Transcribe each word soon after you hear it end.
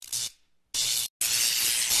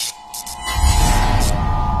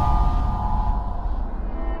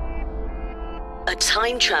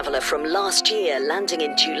time traveller from last year landing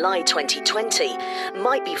in July 2020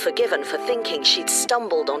 might be forgiven for thinking she'd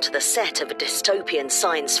stumbled onto the set of a dystopian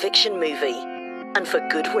science fiction movie. And for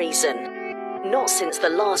good reason. Not since the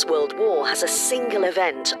last World War has a single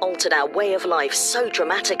event altered our way of life so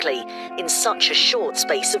dramatically in such a short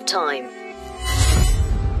space of time.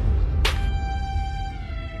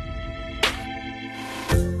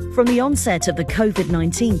 From the onset of the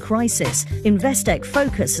COVID-19 crisis, Investec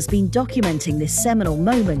Focus has been documenting this seminal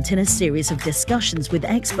moment in a series of discussions with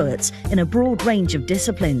experts in a broad range of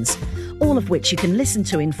disciplines, all of which you can listen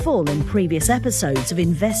to in full in previous episodes of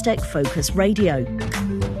Investec Focus Radio.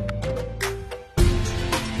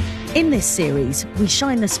 In this series, we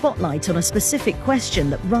shine the spotlight on a specific question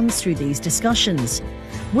that runs through these discussions.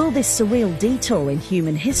 Will this surreal detour in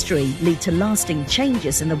human history lead to lasting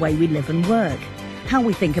changes in the way we live and work, how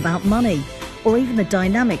we think about money, or even the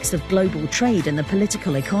dynamics of global trade and the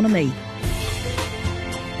political economy?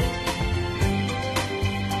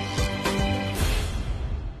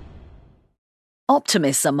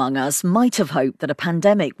 Optimists among us might have hoped that a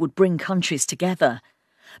pandemic would bring countries together.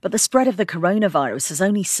 But the spread of the coronavirus has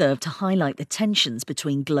only served to highlight the tensions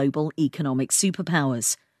between global economic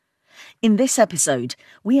superpowers. In this episode,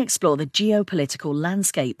 we explore the geopolitical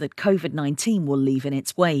landscape that COVID-19 will leave in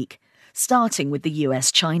its wake, starting with the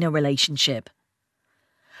US-China relationship.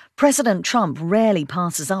 President Trump rarely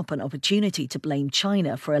passes up an opportunity to blame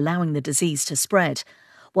China for allowing the disease to spread,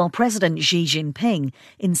 while President Xi Jinping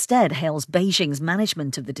instead hails Beijing's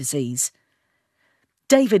management of the disease.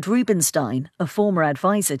 David Rubenstein, a former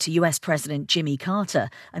advisor to US President Jimmy Carter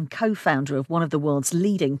and co-founder of one of the world's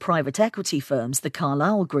leading private equity firms, the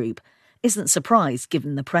Carlyle Group, isn't surprised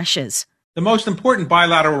given the pressures. The most important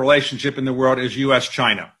bilateral relationship in the world is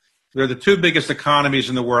US-China. They're the two biggest economies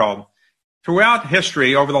in the world. Throughout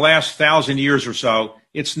history, over the last 1,000 years or so,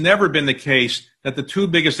 it's never been the case that the two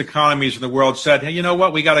biggest economies in the world said, hey, you know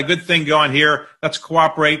what, we got a good thing going here, let's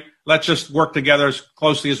cooperate, let's just work together as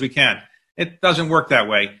closely as we can. It doesn't work that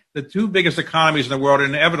way. The two biggest economies in the world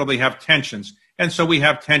inevitably have tensions, and so we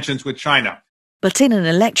have tensions with China. But in an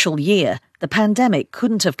electoral year, the pandemic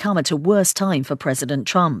couldn't have come at a worse time for President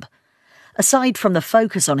Trump. Aside from the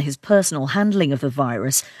focus on his personal handling of the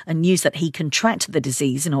virus and news that he contracted the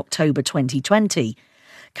disease in October 2020,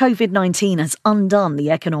 COVID-19 has undone the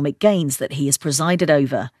economic gains that he has presided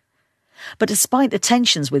over. But despite the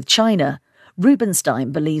tensions with China,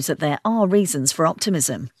 Rubenstein believes that there are reasons for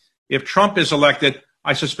optimism. If Trump is elected,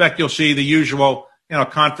 I suspect you'll see the usual,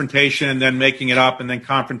 confrontation and then making it up and then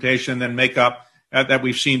confrontation and then make up that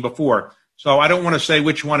we've seen before. So I don't want to say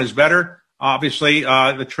which one is better. Obviously,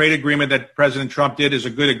 the trade agreement that President Trump did is a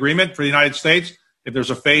good agreement for the United States. If there's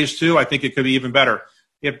a phase two, I think it could be even better.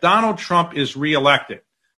 If Donald Trump is reelected,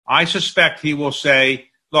 I suspect he will say,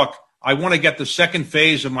 look, I want to get the second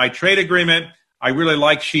phase of my trade agreement. I really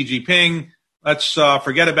like Xi Jinping. Let's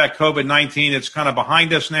forget about COVID-19. It's kind of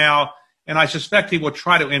behind us now. And I suspect he will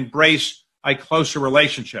try to embrace a closer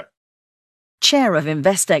relationship. Chair of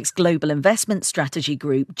Investec's Global Investment Strategy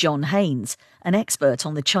Group, John Haynes, an expert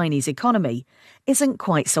on the Chinese economy, isn't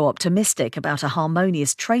quite so optimistic about a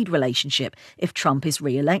harmonious trade relationship if Trump is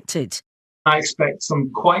re-elected. I expect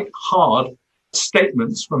some quite hard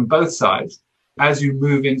statements from both sides as you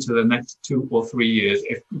move into the next 2 or 3 years.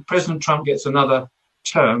 If President Trump gets another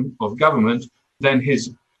term of government, then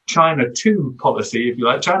his China 2 policy, if you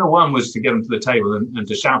like, China 1 was to get them to the table and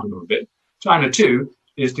to shout at them a bit. China 2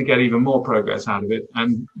 is to get even more progress out of it.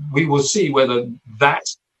 And we will see whether that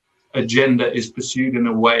agenda is pursued in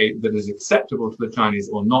a way that is acceptable to the Chinese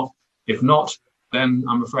or not. If not, then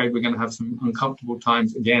I'm afraid we're going to have some uncomfortable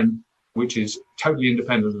times again, which is totally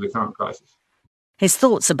independent of the current crisis. His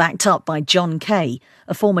thoughts are backed up by John Kay,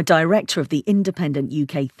 a former director of the independent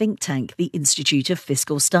UK think tank, the Institute of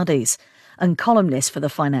Fiscal Studies, and columnist for the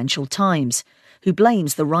Financial Times, who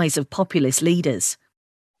blames the rise of populist leaders.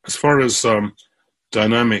 As far as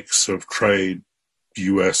dynamics of trade,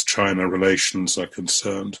 US-China relations are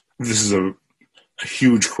concerned, this is a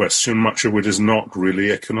huge question. Much of it is not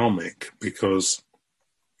really economic because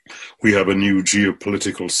we have a new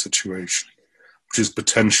geopolitical situation, which is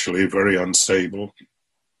potentially very unstable.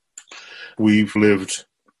 We've lived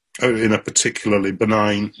in a particularly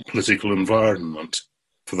benign political environment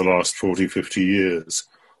for the last 40, 50 years.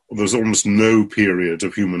 There's almost no period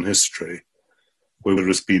of human history where there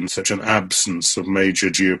has been such an absence of major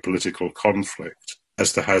geopolitical conflict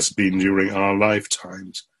as there has been during our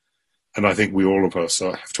lifetimes. And I think all of us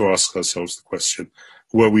have to ask ourselves the question,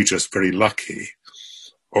 were we just very lucky,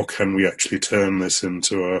 or can we actually turn this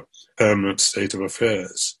into a permanent state of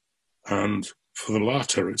affairs? And for the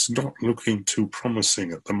latter, it's not looking too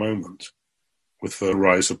promising at the moment. with the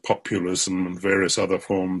rise of populism and various other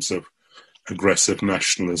forms of aggressive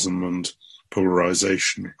nationalism and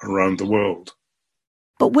polarization around the world.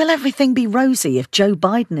 But will everything be rosy if Joe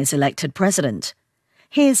Biden is elected president?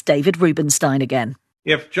 Here's David Rubenstein again.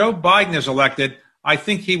 If Joe Biden is elected, I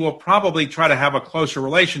think he will probably try to have a closer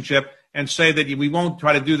relationship and say that we won't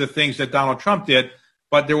try to do the things that Donald Trump did,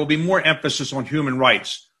 but there will be more emphasis on human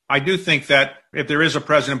rights. I do think that if there is a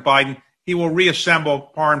President Biden, he will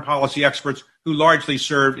reassemble foreign policy experts who largely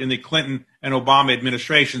served in the Clinton and Obama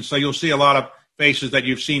administration. So you'll see a lot of faces that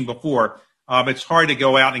you've seen before. It's hard to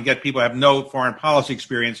go out and get people who have no foreign policy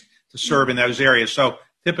experience to serve in those areas. So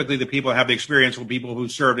typically the people who have the experience will be people who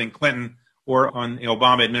served in Clinton or on the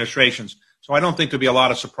Obama administrations. So I don't think there'll be a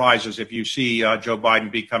lot of surprises if you see Joe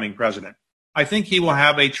Biden becoming president. I think he will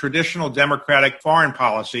have a traditional democratic foreign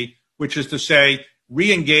policy, which is to say,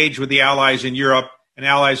 re-engage with the allies in Europe and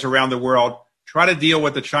allies around the world, try to deal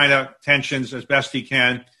with the China tensions as best he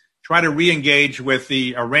can, try to re-engage with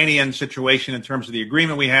the Iranian situation in terms of the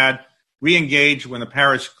agreement we had, re-engage with the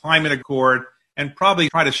Paris Climate Accord, and probably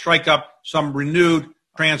try to strike up some renewed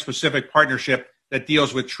Trans-Pacific partnership that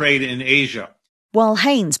deals with trade in Asia. While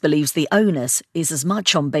Haynes believes the onus is as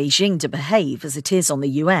much on Beijing to behave as it is on the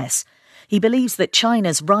US, he believes that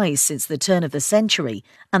China's rise since the turn of the century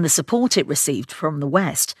and the support it received from the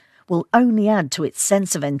West will only add to its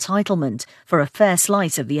sense of entitlement for a fair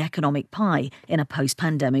slice of the economic pie in a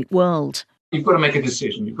post-pandemic world. You've got to make a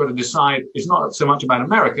decision. You've got to decide. It's not so much about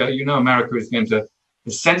America. You know, America is going to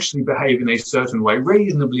essentially behave in a certain way,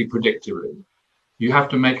 reasonably predictably. You have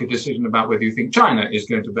to make a decision about whether you think China is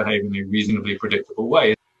going to behave in a reasonably predictable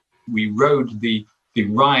way. We rode the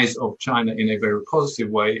rise of China in a very positive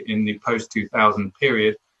way in the post-2000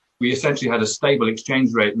 period. We essentially had a stable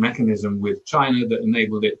exchange rate mechanism with China that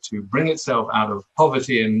enabled it to bring itself out of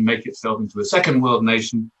poverty and make itself into a second world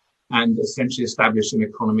nation and essentially establish an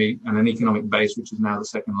economy and an economic base, which is now the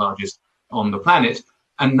second largest on the planet.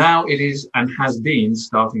 And now it is and has been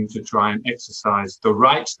starting to try and exercise the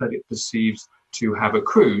rights that it perceives to have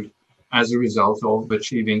accrued as a result of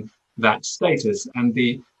achieving that status. And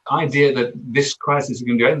the idea that this crisis is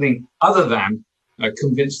going to do anything other than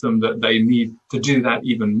convince them that they need to do that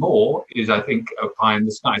even more is, I think, a pie in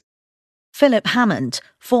the sky. Philip Hammond,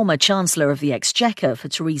 former Chancellor of the Exchequer for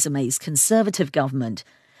Theresa May's Conservative government,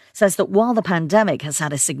 says that while the pandemic has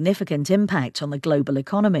had a significant impact on the global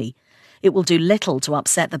economy, it will do little to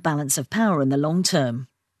upset the balance of power in the long term.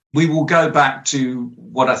 We will go back to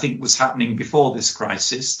what I think was happening before this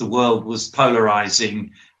crisis. The world was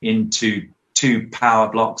polarizing into two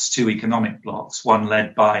power blocks, two economic blocks, one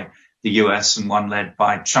led by the US and one led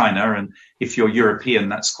by China. And if you're European,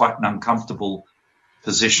 that's quite an uncomfortable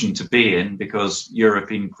position to be in because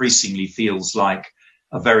Europe increasingly feels like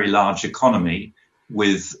a very large economy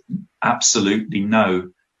with absolutely no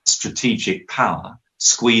strategic power,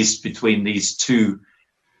 squeezed between these two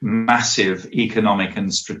massive economic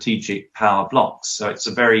and strategic power blocks. So it's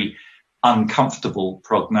a very uncomfortable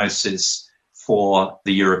prognosis for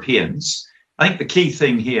the Europeans. I think the key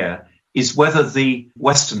thing here is whether the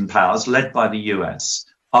Western powers, led by the US,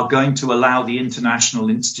 are going to allow the international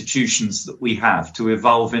institutions that we have to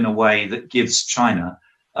evolve in a way that gives China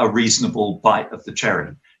a reasonable bite of the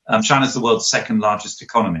cherry. China's the world's second largest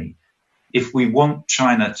economy. If we want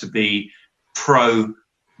China to be pro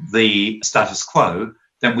the status quo,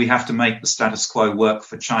 then we have to make the status quo work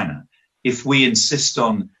for China. If we insist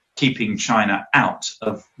on keeping China out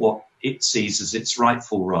of what it sees as its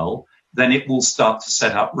rightful role, then it will start to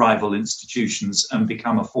set up rival institutions and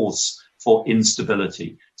become a force for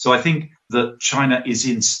instability. So I think that China is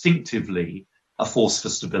instinctively a force for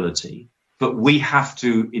stability, but we have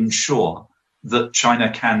to ensure that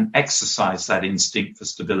China can exercise that instinct for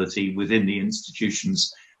stability within the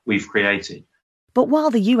institutions we've created. But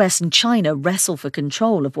while the US and China wrestle for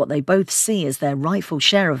control of what they both see as their rightful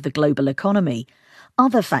share of the global economy,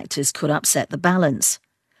 other factors could upset the balance.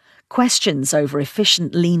 Questions over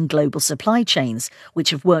efficient, lean global supply chains,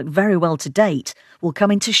 which have worked very well to date, will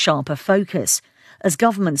come into sharper focus as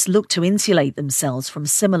governments look to insulate themselves from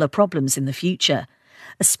similar problems in the future,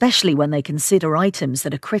 especially when they consider items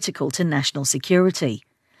that are critical to national security.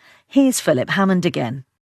 Here's Philip Hammond again.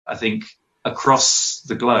 I think across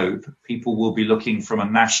the globe, people will be looking from a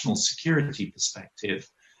national security perspective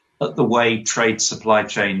at the way trade supply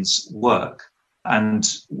chains work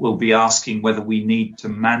and will be asking whether we need to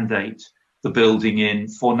mandate the building in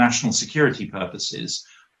for national security purposes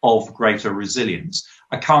of greater resilience.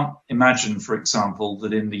 I can't imagine, for example,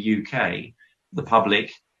 that in the UK, the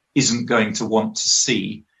public isn't going to want to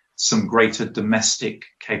see some greater domestic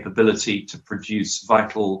capability to produce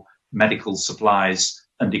vital medical supplies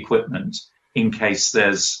and equipment in case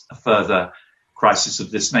there's a further crisis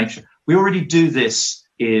of this nature. We already do this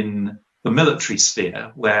in the military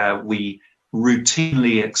sphere, where we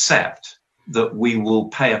routinely accept that we will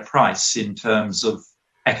pay a price in terms of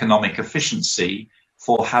economic efficiency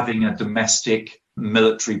for having a domestic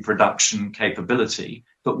military production capability.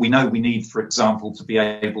 But we know we need, for example, to be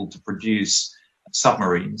able to produce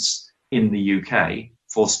submarines in the UK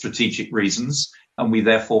for strategic reasons, and we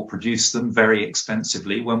therefore produce them very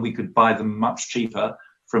expensively when we could buy them much cheaper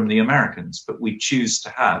from the Americans. But we choose to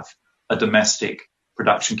have a domestic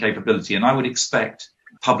production capability, and I would expect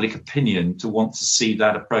public opinion to want to see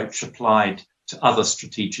that approach applied to other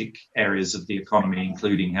strategic areas of the economy,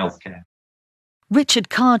 including healthcare. Richard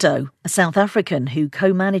Cardo, a South African who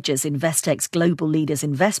co-manages Investec's Global Leaders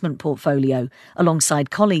investment portfolio alongside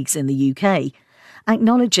colleagues in the UK,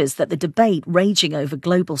 acknowledges that the debate raging over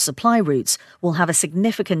global supply routes will have a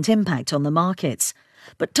significant impact on the markets.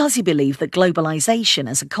 But does he believe that globalisation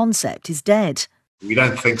as a concept is dead? We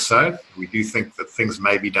don't think so. We do think that things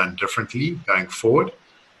may be done differently going forward.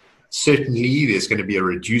 Certainly, there's going to be a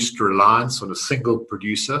reduced reliance on a single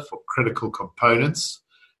producer for critical components.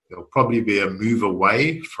 There'll probably be a move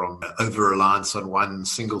away from over-reliance on one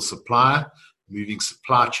single supplier, moving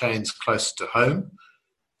supply chains close to home.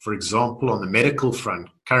 For example, on the medical front,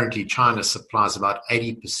 currently China supplies about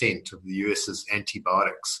 80% of the US's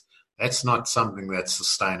antibiotics. That's not something that's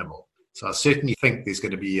sustainable. So I certainly think there's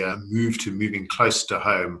going to be a move to moving close to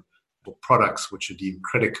home for products which are deemed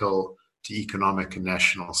critical to economic and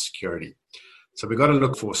national security. So we've got to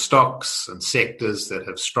look for stocks and sectors that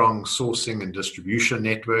have strong sourcing and distribution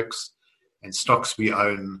networks, and stocks we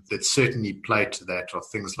own that certainly play to that are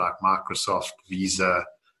things like Microsoft, Visa,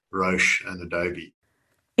 Roche and Adobe.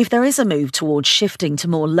 If there is a move towards shifting to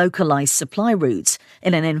more localised supply routes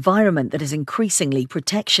in an environment that is increasingly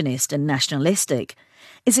protectionist and nationalistic,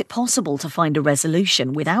 is it possible to find a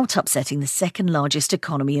resolution without upsetting the second largest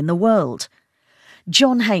economy in the world?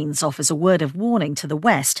 John Haynes offers a word of warning to the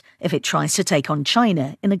West if it tries to take on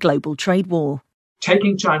China in a global trade war.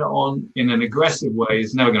 Taking China on in an aggressive way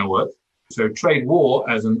is never going to work. So trade war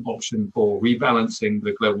as an option for rebalancing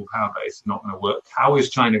the global power base is not going to work. How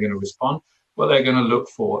is China going to respond? Well, they're going to look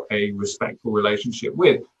for a respectful relationship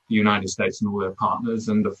with the United States and all their partners.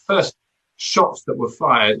 And the first shots that were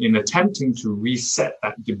fired in attempting to reset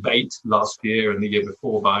that debate last year and the year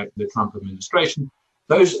before by the Trump administration,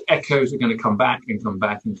 those echoes are going to come back and come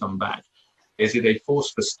back and come back. Is it a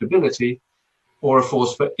force for stability or a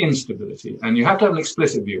force for instability? And you have to have an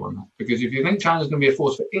explicit view on that, because if you think China is going to be a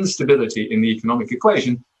force for instability in the economic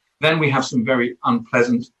equation, then we have some very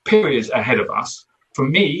unpleasant periods ahead of us. For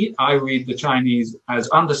me, I read the Chinese as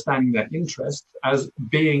understanding their interests as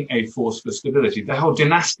being a force for stability. The whole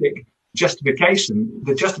dynastic justification,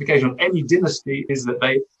 the justification of any dynasty is that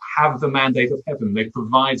they have the mandate of heaven. They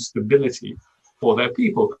provide stability for their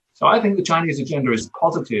people. So I think the Chinese agenda is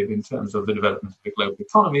positive in terms of the development of the global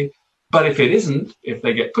economy. But if it isn't, if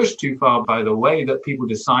they get pushed too far by the way that people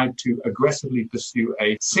decide to aggressively pursue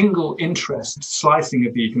a single interest slicing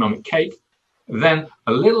of the economic cake, then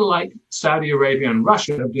a little like Saudi Arabia and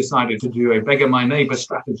Russia have decided to do a beggar my neighbor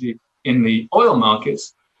strategy in the oil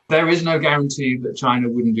markets, there is no guarantee that China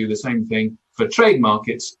wouldn't do the same thing for trade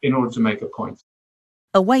markets in order to make a point.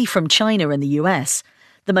 Away from China and the US,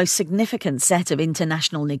 the most significant set of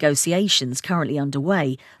international negotiations currently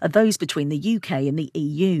underway are those between the UK and the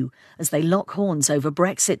EU as they lock horns over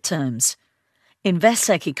Brexit terms.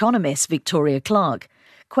 Investec economist Victoria Clark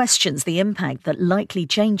questions the impact that likely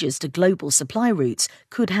changes to global supply routes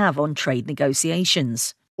could have on trade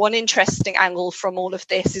negotiations. One interesting angle from all of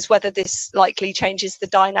this is whether this likely changes the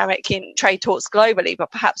dynamic in trade talks globally,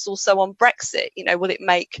 but perhaps also on Brexit. Will it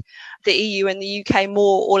make the EU and the UK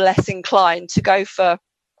more or less inclined to go for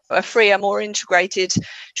a freer, more integrated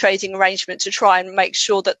trading arrangement to try and make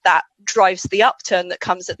sure that that drives the upturn that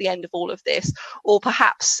comes at the end of all of this? Or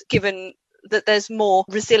perhaps, given that there's more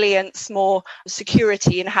resilience, more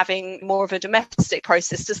security in having more of a domestic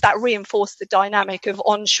process, does that reinforce the dynamic of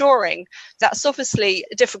onshoring? That's obviously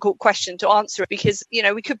a difficult question to answer because,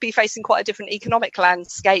 we could be facing quite a different economic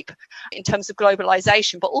landscape in terms of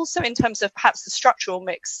globalization, but also in terms of perhaps the structural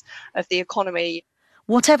mix of the economy.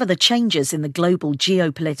 Whatever the changes in the global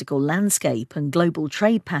geopolitical landscape and global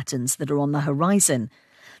trade patterns that are on the horizon,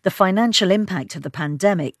 the financial impact of the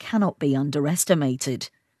pandemic cannot be underestimated.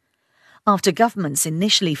 After governments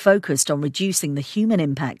initially focused on reducing the human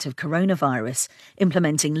impact of coronavirus,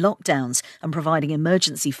 implementing lockdowns and providing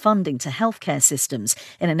emergency funding to healthcare systems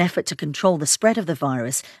in an effort to control the spread of the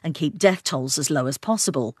virus and keep death tolls as low as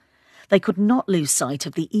possible, they could not lose sight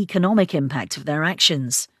of the economic impact of their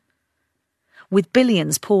actions. With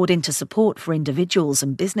billions poured into support for individuals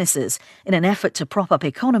and businesses in an effort to prop up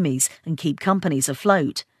economies and keep companies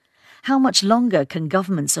afloat, how much longer can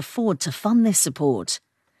governments afford to fund this support?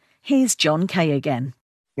 Here's John Kay again.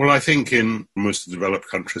 Well, I think in most of the developed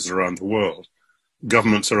countries around the world,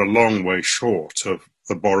 governments are a long way short of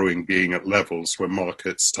the borrowing being at levels where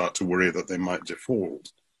markets start to worry that they might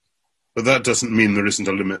default. But that doesn't mean there isn't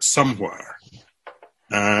a limit somewhere.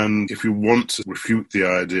 And if you want to refute the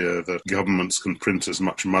idea that governments can print as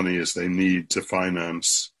much money as they need to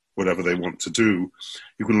finance whatever they want to do,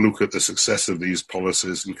 you can look at the success of these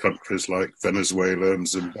policies in countries like Venezuela and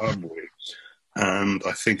Zimbabwe. And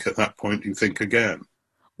I think at that point you think again.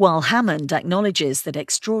 While Hammond acknowledges that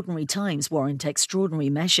extraordinary times warrant extraordinary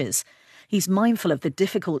measures, he's mindful of the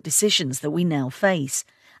difficult decisions that we now face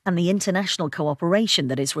and the international cooperation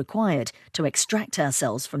that is required to extract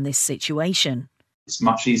ourselves from this situation. It's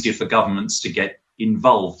much easier for governments to get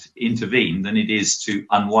involved, intervene, than it is to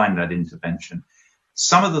unwind that intervention.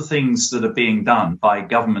 Some of the things that are being done by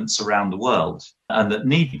governments around the world and that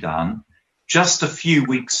need to be done just a few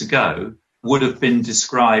weeks ago would have been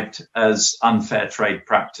described as unfair trade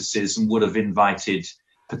practices and would have invited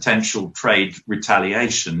potential trade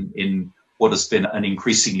retaliation in what has been an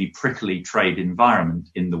increasingly prickly trade environment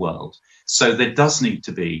in the world. So there does need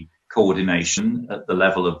to be coordination at the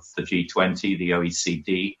level of the G20, the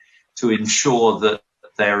OECD, to ensure that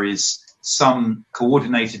there is some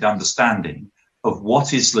coordinated understanding of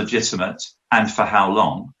what is legitimate and for how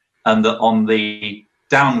long, and that on the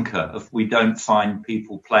down curve, we don't find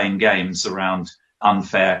people playing games around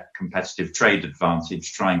unfair competitive trade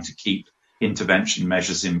advantage, trying to keep intervention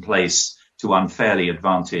measures in place to unfairly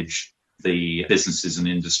advantage the businesses and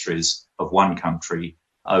industries of one country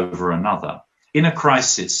over another. In a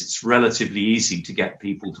crisis, it's relatively easy to get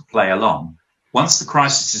people to play along. Once the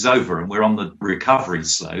crisis is over and we're on the recovery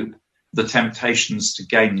slope, the temptations to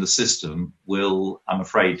game the system will, I'm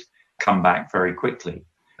afraid, come back very quickly.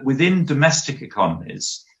 Within domestic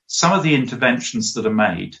economies, some of the interventions that are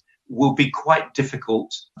made will be quite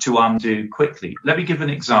difficult to undo quickly. Let me give an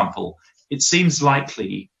example. It seems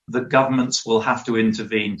likely that governments will have to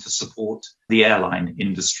intervene to support the airline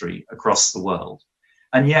industry across the world.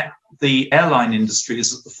 And yet the airline industry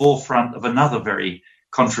is at the forefront of another very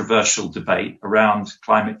controversial debate around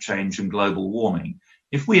climate change and global warming.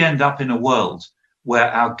 If we end up in a world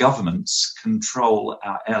where our governments control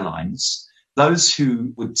our airlines, those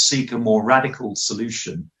who would seek a more radical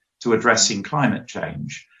solution to addressing climate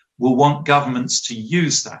change will want governments to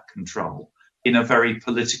use that control in a very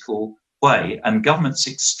political way, and governments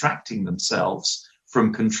extracting themselves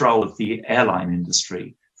from control of the airline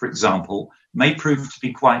industry, for example, may prove to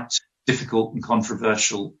be quite difficult and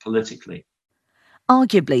controversial politically.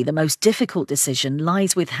 Arguably, the most difficult decision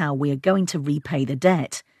lies with how we are going to repay the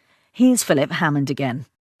debt. Here's Philip Hammond again.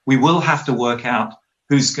 We will have to work out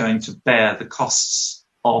who's going to bear the costs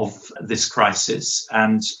of this crisis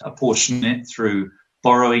and apportion it through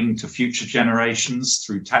borrowing to future generations,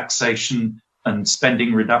 through taxation and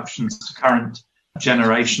spending reductions to current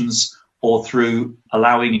generations, or through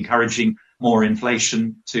encouraging more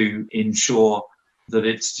inflation to ensure that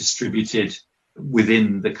it's distributed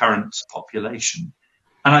within the current population.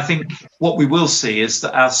 And I think what we will see is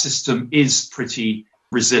that our system is pretty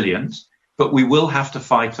resilient, but we will have to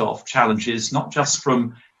fight off challenges, not just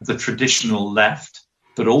from the traditional left,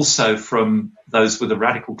 but also from those with a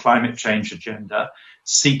radical climate change agenda,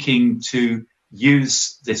 seeking to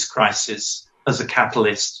use this crisis as a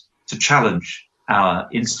catalyst to challenge our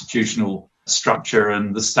institutional structure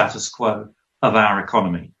and the status quo of our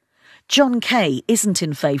economy. John Kay isn't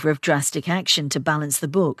in favour of drastic action to balance the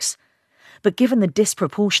books. But given the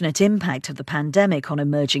disproportionate impact of the pandemic on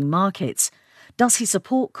emerging markets, does he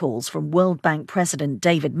support calls from World Bank President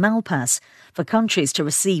David Malpass for countries to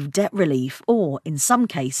receive debt relief or, in some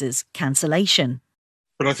cases, cancellation?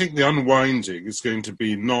 But I think the unwinding is going to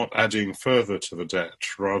be not adding further to the debt,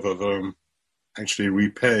 rather than actually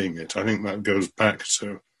repaying it. I think that goes back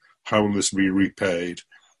to how will this be repaid?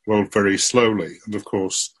 Well, very slowly. And of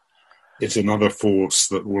course, it's another force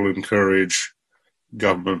that will encourage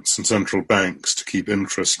governments and central banks to keep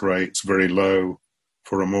interest rates very low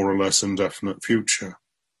for a more or less indefinite future.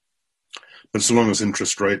 But so long as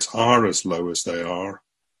interest rates are as low as they are,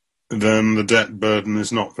 then the debt burden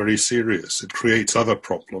is not very serious. It creates other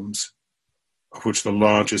problems, of which the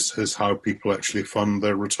largest is how people actually fund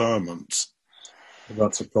their retirements.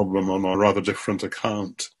 That's a problem on a rather different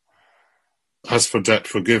account. As for debt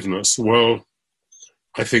forgiveness, well,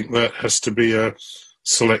 I think that has to be a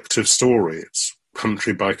selective story. It's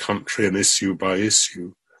country by country and issue by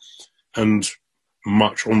issue. And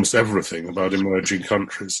almost everything about emerging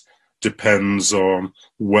countries depends on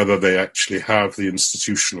whether they actually have the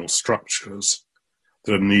institutional structures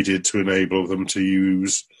that are needed to enable them to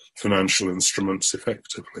use financial instruments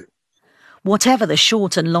effectively. Whatever the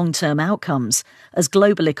short and long-term outcomes, as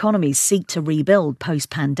global economies seek to rebuild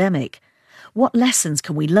post-pandemic, what lessons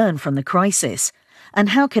can we learn from the crisis? And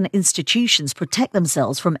how can institutions protect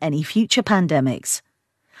themselves from any future pandemics?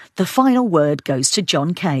 The final word goes to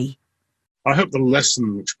John Kay. I hope the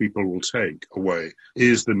lesson which people will take away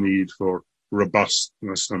is the need for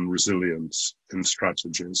robustness and resilience in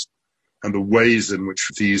strategies and the ways in which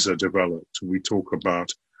these are developed. We talk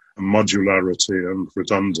about modularity and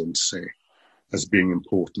redundancy as being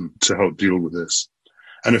important to help deal with this.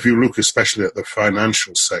 And if you look especially at the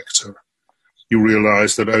financial sector, you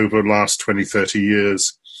realize that over the last 20, 30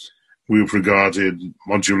 years, we've regarded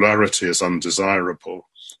modularity as undesirable.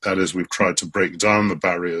 That is, we've tried to break down the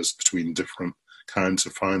barriers between different kinds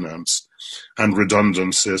of finance, and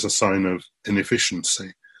redundancy as a sign of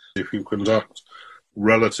inefficiency. If you conduct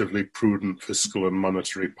relatively prudent fiscal and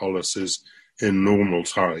monetary policies in normal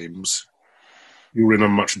times, you're in a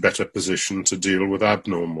much better position to deal with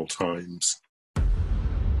abnormal times.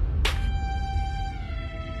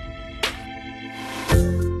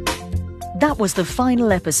 That was the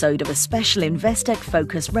final episode of a special Investec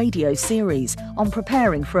Focus radio series on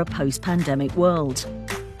preparing for a post-pandemic world.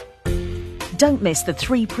 Don't miss the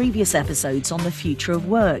 3 previous episodes on the future of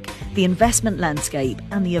work, the investment landscape,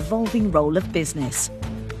 and the evolving role of business.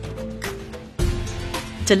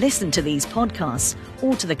 To listen to these podcasts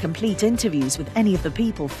or to the complete interviews with any of the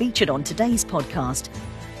people featured on today's podcast,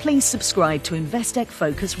 please subscribe to Investec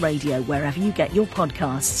Focus Radio wherever you get your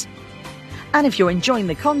podcasts. And if you're enjoying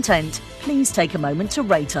the content, please take a moment to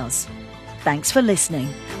rate us. Thanks for listening.